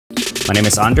My name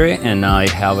is Andre, and I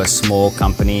have a small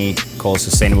company called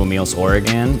Sustainable Meals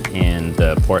Oregon in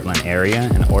the Portland area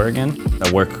in Oregon.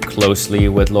 I work closely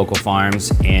with local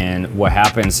farms, and what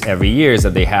happens every year is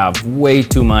that they have way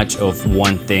too much of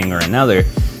one thing or another.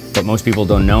 What most people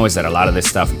don't know is that a lot of this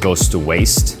stuff goes to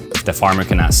waste. If the farmer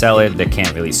cannot sell it, they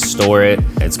can't really store it,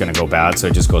 it's gonna go bad, so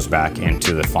it just goes back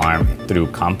into the farm through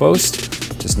compost.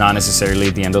 It's not necessarily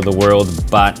the end of the world,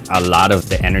 but a lot of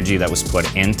the energy that was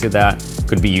put into that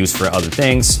could be used for other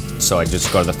things. So I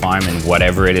just go to the farm, and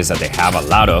whatever it is that they have a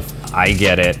lot of, I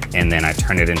get it, and then I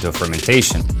turn it into a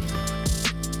fermentation.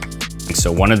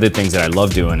 So one of the things that I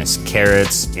love doing is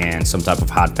carrots and some type of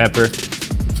hot pepper,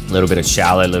 a little bit of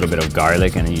shallot, a little bit of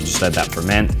garlic, and you just let that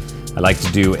ferment. I like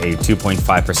to do a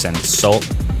 2.5% salt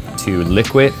to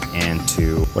liquid and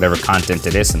to whatever content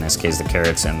it is, in this case the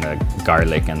carrots and the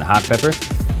garlic and the hot pepper.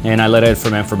 And I let it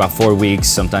ferment for about 4 weeks,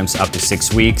 sometimes up to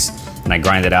 6 weeks, and I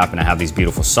grind it up and I have these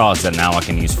beautiful sauce that now I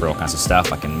can use for all kinds of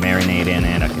stuff. I can marinate in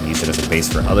it, I can use it as a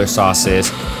base for other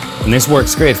sauces. And this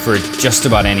works great for just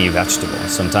about any vegetable.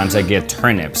 Sometimes I get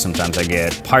turnips, sometimes I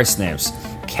get parsnips,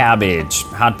 cabbage,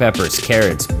 hot peppers,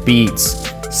 carrots, beets,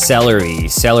 celery,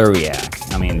 celeriac.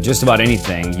 I mean, just about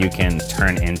anything you can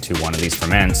turn into one of these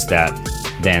ferments that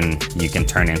then you can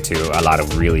turn into a lot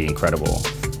of really incredible,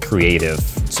 creative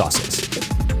sauces.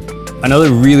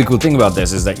 Another really cool thing about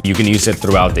this is that you can use it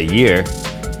throughout the year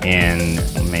and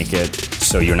make it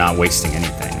so you're not wasting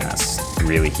anything. That's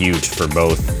really huge for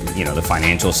both, you know, the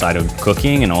financial side of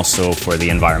cooking and also for the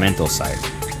environmental side.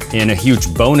 And a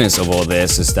huge bonus of all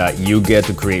this is that you get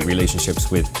to create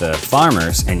relationships with the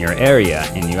farmers in your area,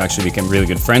 and you actually become really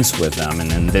good friends with them.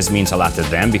 And then this means a lot to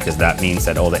them, because that means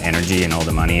that all the energy and all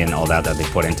the money and all that they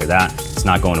put into that, it's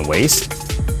not going to waste.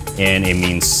 And it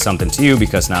means something to you,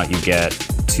 because now you get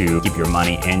to keep your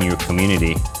money and your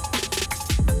community.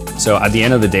 So at the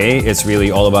end of the day, it's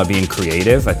really all about being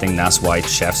creative. I think that's why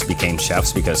chefs became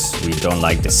chefs, because we don't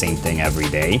like the same thing every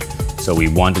day. So we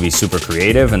want to be super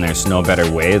creative, and there's no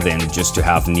better way than just to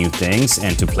have new things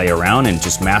and to play around, and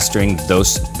just mastering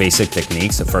those basic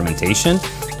techniques of fermentation.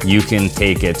 You can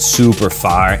take it super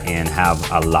far and have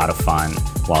a lot of fun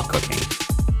while cooking.